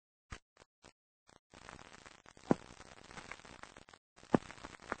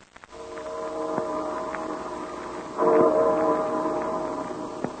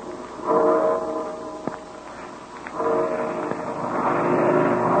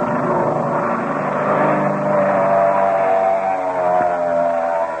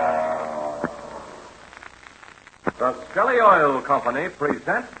The Skelly Oil Company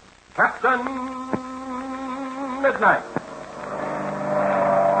presents Captain Midnight.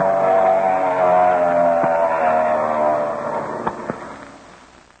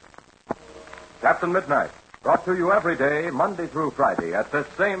 Captain Midnight, brought to you every day, Monday through Friday, at this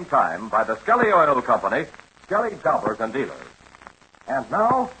same time by the Skelly Oil Company, Skelly Jobbers and Dealers. And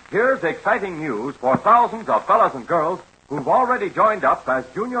now, here's exciting news for thousands of fellas and girls who've already joined up as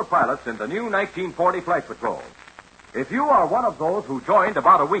junior pilots in the new 1940 Flight Patrol. If you are one of those who joined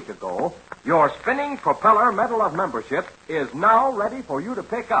about a week ago, your Spinning Propeller Medal of Membership is now ready for you to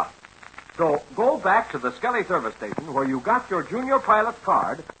pick up. So go back to the Skelly service station where you got your junior pilot's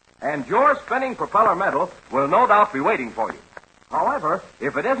card, and your Spinning Propeller Medal will no doubt be waiting for you. However,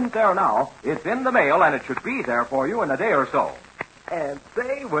 if it isn't there now, it's in the mail and it should be there for you in a day or so. And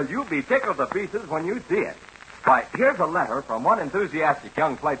say, will you be tickled to pieces when you see it? Why, here's a letter from one enthusiastic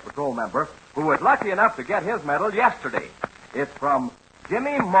young Flight Patrol member who was lucky enough to get his medal yesterday. It's from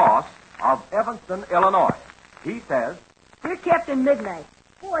Jimmy Moss of Evanston, Illinois. He says, Dear Captain Midnight,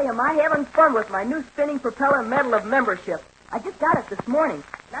 boy, am I having fun with my new Spinning Propeller Medal of Membership. I just got it this morning,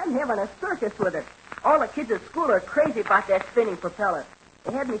 and I'm having a circus with it. All the kids at school are crazy about that spinning propeller.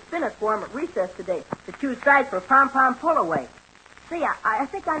 They had me spin it for them at recess today to choose sides for pom-pom pull-away. See, I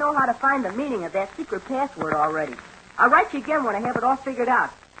think I know how to find the meaning of that secret password already. I'll write you again when I have it all figured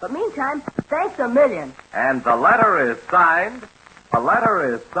out. But meantime, thanks a million. And the letter is signed,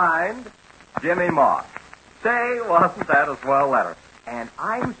 Jimmy Moss. Say, wasn't that a swell letter? And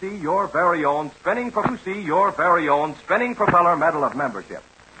I see your very own Spinning Propeller Medal of Membership.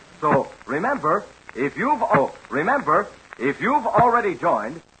 So remember, if you've already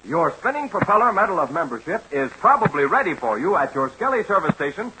joined, your Spinning Propeller Medal of Membership is probably ready for you at your Skelly service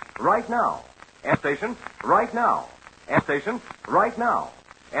station right now. And station right now. And station right now.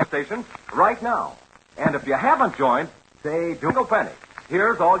 And station right now. And if you haven't joined, say Jingle Penny.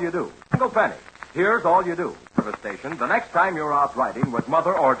 Here's all you do. Jingle Penny. Here's all you do. Service station the next time you're out riding with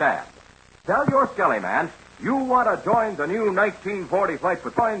Mother or Dad. Tell your Skelly man you want to join the new 1940 Flight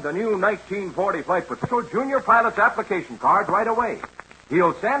Patrol Junior Pilot's application card right away.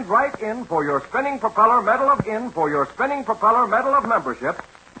 He'll send right in for your Spinning Propeller Medal of Membership,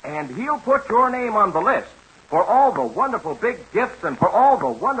 and he'll put your name on the list for all the wonderful big gifts and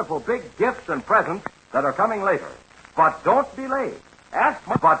presents that are coming later. But don't be late. Ask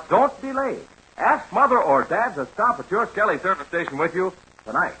Mother or Dad to stop at your Skelly service station with you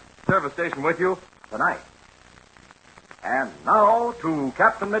tonight. And now to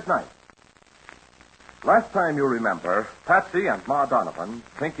Captain Midnight. Last time you remember, Patsy and Ma Donovan,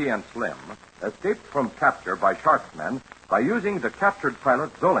 Pinky and Slim, escaped from capture by Sharksmen by using the captured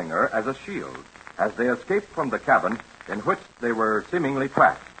pilot Zollinger as a shield as they escaped from the cabin in which they were seemingly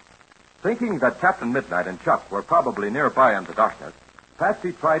trapped. Thinking that Captain Midnight and Chuck were probably nearby in the darkness,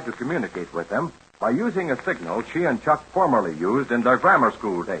 Patsy tried to communicate with them by using a signal she and Chuck formerly used in their grammar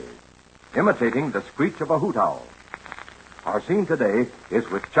school days, imitating the screech of a hoot owl. Our scene today is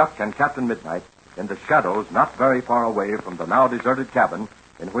with Chuck and Captain Midnight in the shadows not very far away from the now deserted cabin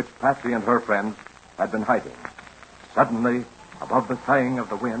in which Patsy and her friends had been hiding. Suddenly, above the sighing of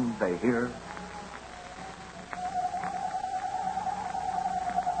the wind, they hear...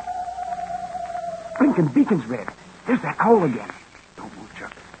 Blinking beacons red. There's that owl again. Don't move,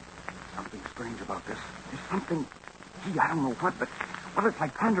 Chuck. Something strange about this. There's something... Gee, I don't know what, but... Well, it's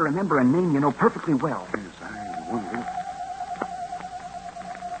like trying to remember a name you know perfectly well. Yes, I wonder...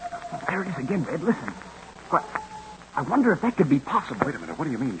 There it is again, Red. Listen. What? I wonder if that could be possible. Wait a minute. What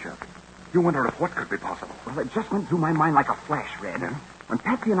do you mean, Chuck? You wonder if what could be possible? Well, it just went through my mind like a flash, Red. Yeah? When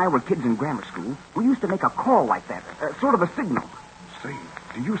Patsy and I were kids in grammar school, we used to make a call like that, sort of a signal. Say,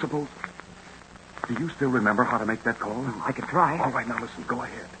 do you suppose... Do you still remember how to make that call? Well, I could try. All right, now listen. Go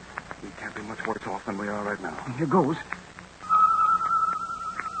ahead. We can't be much worse off than we are right now. Here goes.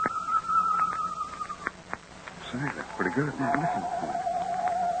 Say, that's pretty good. Now, listen.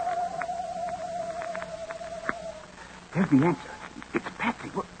 There's the answer. It's Patsy.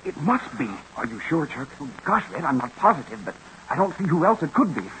 Well, it must be. Are you sure, Chuck? Oh, gosh, Red, I'm not positive, but I don't see who else it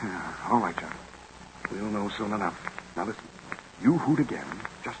could be. Yeah, all right, Chuck. We'll know soon enough. Now, listen. You hoot again,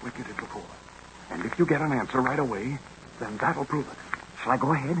 just like you did before. And if you get an answer right away, then that'll prove it. Shall I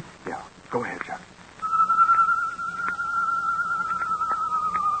go ahead? Yeah, go ahead, Chuck.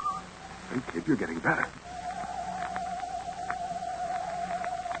 Hey, kid, you're getting better.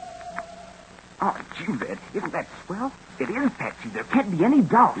 Oh, gee, Red, isn't that swell? It is Patsy. There can't be any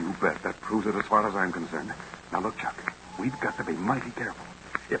doubt. You bet. That proves it as far as I'm concerned. Now, look, Chuck, we've got to be mighty careful.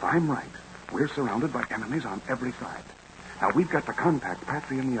 If I'm right, we're surrounded by enemies on every side. Now, we've got to contact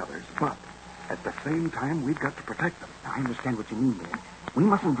Patsy and the others, but At the same time, we've got to protect them. I understand what you mean, Red. We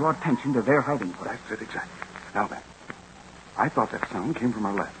mustn't draw attention to their hiding place. That's it, exactly. Now then, I thought that sound came from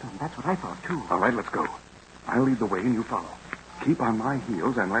our left. That's what I thought, too. All right, let's go. I'll lead the way and you follow. Keep on my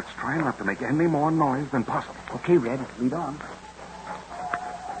heels and let's try not to make any more noise than possible. Okay, Red. Lead on.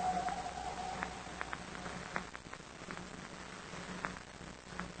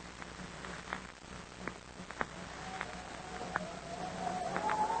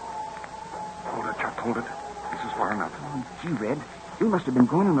 Hold it, Chuck, hold it. This is far enough. Oh, gee, Red, we must have been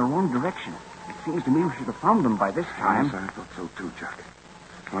going in the wrong direction. It seems to me we should have found them by this time. Yes, I thought so too, Chuck.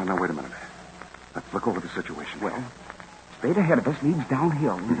 Well, now, wait a minute. Let's look over the situation. Well, straight ahead of us leads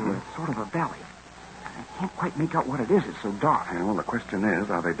downhill into a sort of a valley. I can't quite make out what it is. It's so dark. Yeah, well, the question is,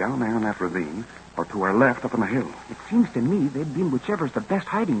 are they down there in that ravine or to our left up on the hill? It seems to me they'd be in whichever's the best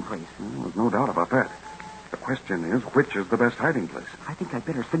hiding place. Well, there's no doubt about that. The question is, which is the best hiding place? I think I'd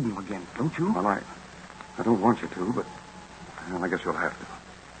better signal again, don't you? Well, I don't want you to, but well, I guess you'll have to.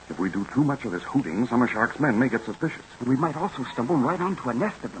 If we do too much of this hooting, some of Shark's men may get suspicious. We might also stumble right onto a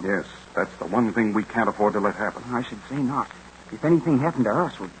nest of them. Yes, that's the one thing we can't afford to let happen. I should say not. If anything happened to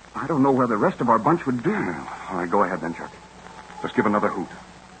us, well, I don't know where the rest of our bunch would do. Well, all right, go ahead then, Chuck. Just give another hoot.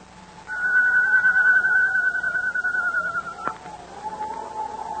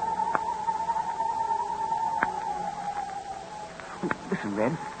 Listen,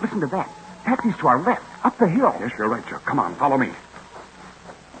 Red. Listen to that. Patsy's to our left, up the hill. Yes, you're right, Chuck. Come on, follow me.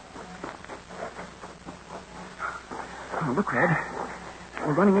 Oh, look, Red.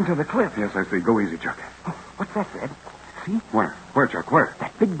 We're running into the cliff. Yes, I see. Go easy, Chuck. Oh, what's that, Red? See? Where? Where, Chuck? Where?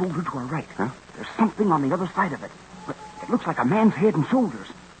 That big boulder to our right. Huh? There's something on the other side of it. But it looks like a man's head and shoulders.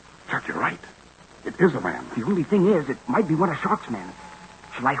 Chuck, you're right. It is a man. The only thing is, it might be one of Shark's men.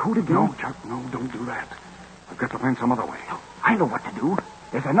 Shall I hoot again? No, Chuck, no, don't do that. We've got to find some other way. I know what to do.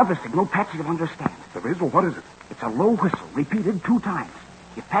 There's another signal Patsy will understand. There is? Well, what is it? It's a low whistle, repeated 2 times.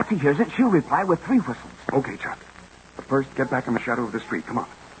 If Patsy hears it, she'll reply with 3 whistles. Okay, Chuck. But first, get back in the shadow of the street. Come on.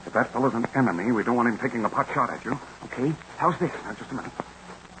 If that fellow's an enemy, we don't want him taking a pot shot at you. Okay, how's this? Now, just a minute.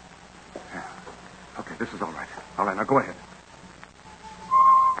 Yeah. Okay, this is all right. All right, now go ahead.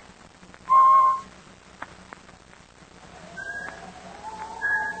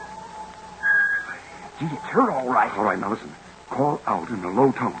 Gee, it's her all right. All right, now listen. Call out in a low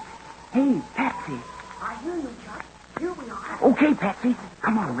tone. Hey, Patsy. I hear you, Chuck. Here we are. Okay, Patsy.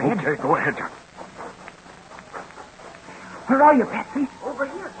 Come on, Red. Okay, go ahead, Chuck. Where are you, Patsy? Over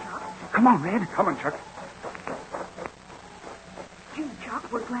here, Chuck. Come on, Red. Come on, Chuck. Gee,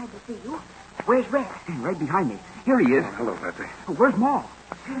 Chuck, we're glad to see you. Where's Red? Right behind me. Here he is. Oh, hello, Patsy. Where's Ma?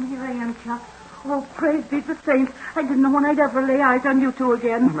 And here I am, Chuck. Oh, praise be the saints. I didn't know when I'd ever lay eyes on you two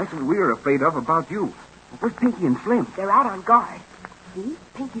again. That's what we were afraid of about you. Where's Pinky and Slim? They're out on guard. See?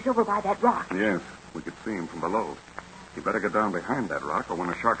 Pinky's over by that rock. Yes, we could see him from below. You better get down behind that rock, or one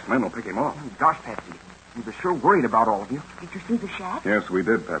of Shark's men will pick him off. Gosh, Patsy. We were sure worried about all of you. Did you see the shack? Yes, we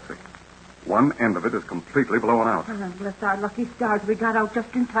did, Patsy. One end of it is completely blown out. Oh, bless our lucky stars. We got out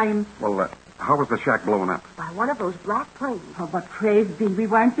just in time. Well, how was the shack blown up? By one of those black planes. Oh, but praise be, we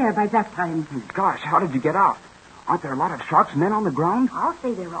weren't there by that time. Gosh, how did you get out? Aren't there a lot of Shark's men on the ground? I'll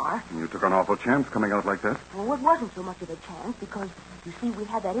say there are. You took an awful chance coming out like that. Well, it wasn't so much of a chance because, you see, we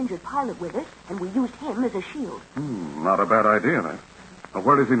had that injured pilot with us, and we used him as a shield. Not a bad idea, that. Now,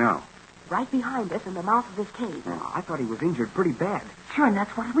 where is he now? Right behind us in the mouth of this cave. Oh, I thought he was injured pretty bad. Sure, and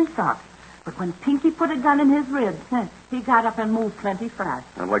that's what we thought. But when Pinky put a gun in his ribs, he got up and moved plenty fast.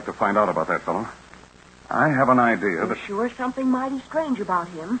 I'd like to find out about that fellow. I have an idea There's that... sure something mighty strange about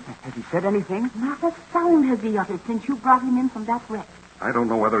him. Has he said anything? Not a sound has he uttered since you brought him in from that wreck. I don't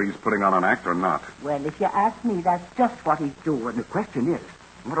know whether he's putting on an act or not. Well, if you ask me, that's just what he's doing. The question is,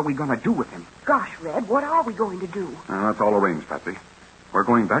 what are we going to do with him? Gosh, Red, what are we going to do? That's all arranged, Patsy. We're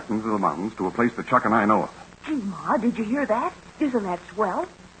going back into the mountains to a place that Chuck and I know of. Gee, Ma, did you hear that? Isn't that swell?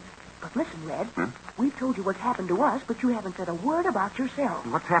 But listen, Red, we've told you what's happened to us, but you haven't said a word about yourself.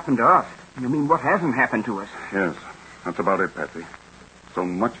 What's happened to us? You mean what hasn't happened to us? Yes, that's about it, Patsy. So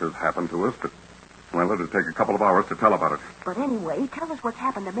much has happened to us that, well, it'll take a couple of hours to tell about it. But anyway, tell us what's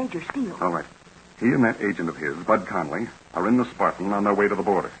happened to Major Steele. All right. He and that agent of his, Bud Conley, are in the Spartan on their way to the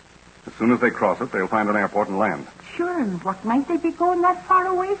border. As soon as they cross it, they'll find an airport and land. Sure, and what might they be going that far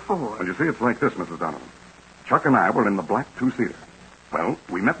away for? Well, you see, it's like this, Mrs. Donovan. Chuck and I were in the black two-seater. Well,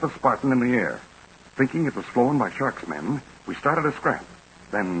 we met the Spartan in the air. Thinking it was flown by Shark's men, we started a scrap.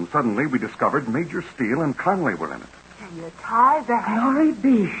 Then suddenly we discovered Major Steele and Conley were in it. Can you tie that? Glory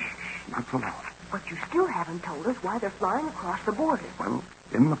be. Not so loud. But you still haven't told us why they're flying across the border. Well,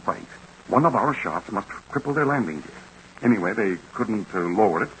 in the fight, one of our shots must have crippled their landing gear. Anyway, they couldn't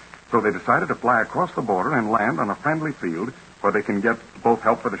lower it, So they decided to fly across the border and land on a friendly field where they can get both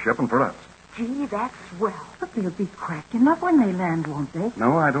help for the ship and for us. Gee, that's swell. But they'll be cracking up when they land, won't they?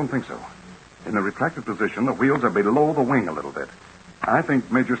 No, I don't think so. In the retracted position, the wheels are below the wing a little bit. I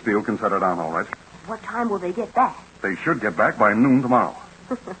think Major Steele can set her down all right. What time will they get back? They should get back by noon tomorrow.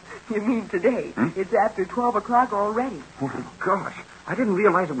 You mean today? It's after 12 o'clock already. Oh, gosh. I didn't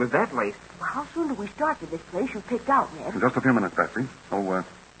realize it was that late. Well, how soon do we start to this place you picked out, Ned? In just a few minutes, Patsy. Oh,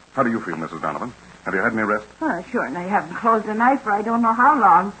 how do you feel, Mrs. Donovan? Have you had any rest? Sure, and I haven't closed an eye for I don't know how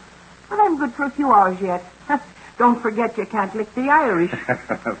long. But I'm good for a few hours yet. Don't forget you can't lick the Irish.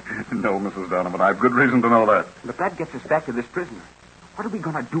 No, Mrs. Donovan. I've good reason to know that. But that gets us back to this prisoner. What are we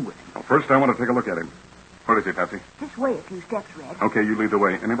going to do with him? Well, first, I want to take a look at him. Where is he, Patsy? This way a few steps, Red. Okay, you lead the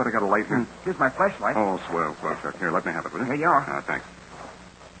way. Anybody got a light here? Here's my flashlight. Oh, swell, Chuck. Here, let me have it, will you? Here you are. Thanks.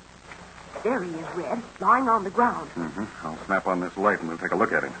 There he is, Red, lying on the ground. Mm-hmm. I'll snap on this light and we'll take a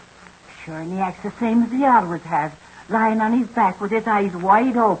look at him. Sure, and he acts the same as he always has, lying on his back with his eyes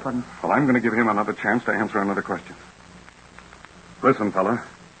wide open. Well, I'm going to give him another chance to answer another question. Listen, fella.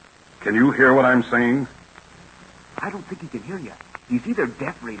 Can you hear what I'm saying? I don't think he can hear you. He's either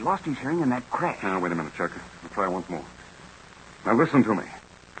deaf or he lost his hearing in that crash. Now, wait a minute, Chuck. I'll try once more. Now, listen to me.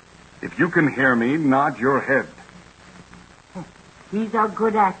 If you can hear me, nod your head. He's a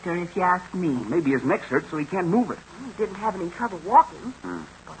good actor, if you ask me. Maybe his neck's hurt so he can't move it. He didn't have any trouble walking,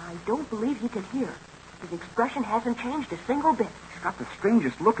 but I don't believe he can hear. His expression hasn't changed a single bit. He's got the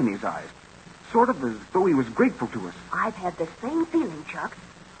strangest look in his eyes. Sort of as though he was grateful to us. I've had the same feeling, Chuck.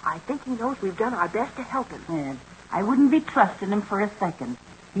 I think he knows we've done our best to help him. Ed, I wouldn't be trusting him for a second.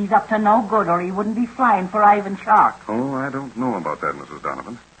 He's up to no good, or he wouldn't be flying for Ivan Shark. Oh, I don't know about that, Mrs.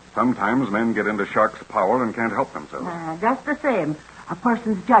 Donovan. Sometimes men get into Shark's power and can't help themselves. Just the same. A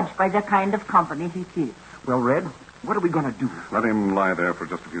person's judged by the kind of company he keeps. Well, Red, what are we going to do? Let him lie there for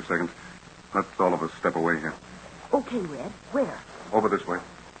just a few seconds. Let's all of us step away here. Okay, Red. Where? Over this way.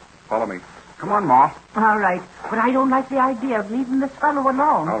 Follow me. Come on, Ma. All right, but I don't like the idea of leaving this fellow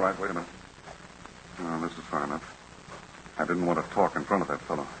alone. All right, wait a minute. Oh, this is far enough. I didn't want to talk in front of that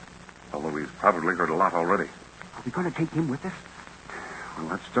fellow, although he's probably heard a lot already. Are we going to take him with us? Well,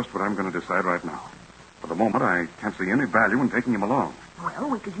 that's just what I'm going to decide right now. For the moment, I can't see any value in taking him along. Well,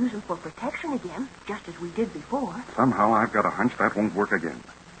 we could use him for protection again, just as we did before. Somehow, I've got a hunch that won't work again,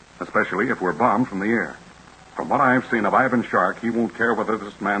 especially if we're bombed from the air. From what I've seen of Ivan Shark, he won't care whether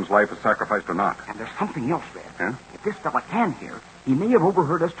this man's life is sacrificed or not. And there's something else, Red. Yeah? If this fella can hear, he may have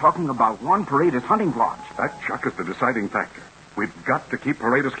overheard us talking about Juan Paredes' hunting lodge. That, Chuck, is the deciding factor. We've got to keep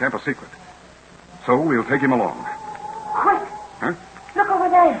Paredes' camp a secret. So we'll take him along. Quick! Huh? Look over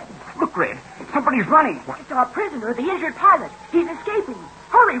there. Look, Red. Somebody's running. It's our prisoner, the injured pilot. He's escaping.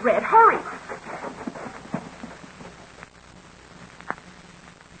 Hurry, Red, hurry.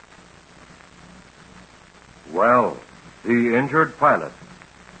 Well, the injured pilot,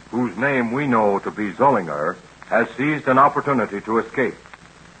 whose name we know to be Zollinger, has seized an opportunity to escape.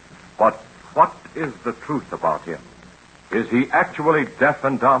 But what is the truth about him? Is he actually deaf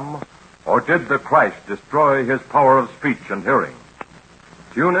and dumb, or did the crash destroy his power of speech and hearing?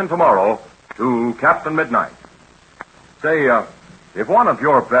 Tune in tomorrow to Captain Midnight. Say, if one of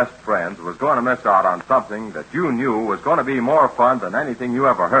your best friends was going to miss out on something that you knew was going to be more fun than anything you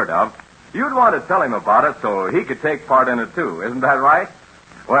ever heard of, you'd want to tell him about it so he could take part in it too. Isn't that right?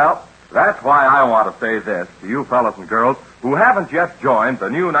 Well, that's why I want to say this to you fellas and girls who haven't yet joined the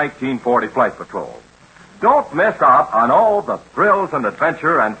new 1940 Flight Patrol. Don't miss out on all the thrills and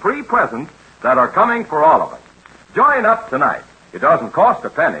adventure and free presents that are coming for all of us. Join up tonight. It doesn't cost a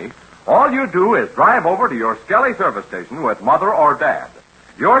penny. All you do is drive over to your Skelly service station with Mother or Dad.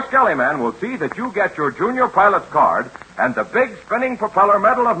 Your Skelly man will see that you get your junior pilot's card and the big spinning propeller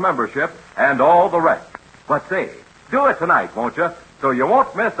medal of membership and all the rest. But say, do it tonight, won't you? So you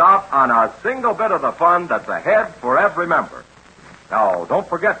won't miss out on a single bit of the fun that's ahead for every member. Now, don't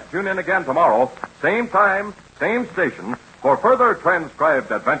forget to tune in again tomorrow, same time, same station, for further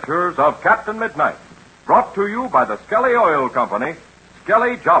transcribed adventures of Captain Midnight. Brought to you by the Skelly Oil Company,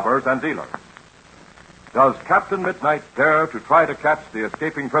 Skelly Jobbers and Dealers. Does Captain Midnight dare to try to catch the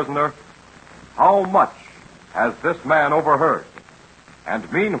escaping prisoner? How much has this man overheard?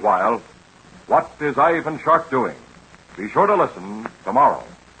 And meanwhile, what is Ivan Shark doing? Be sure to listen tomorrow.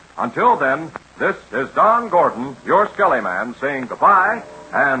 Until then, this is Don Gordon, your Skelly man, saying goodbye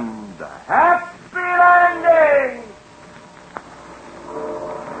and happy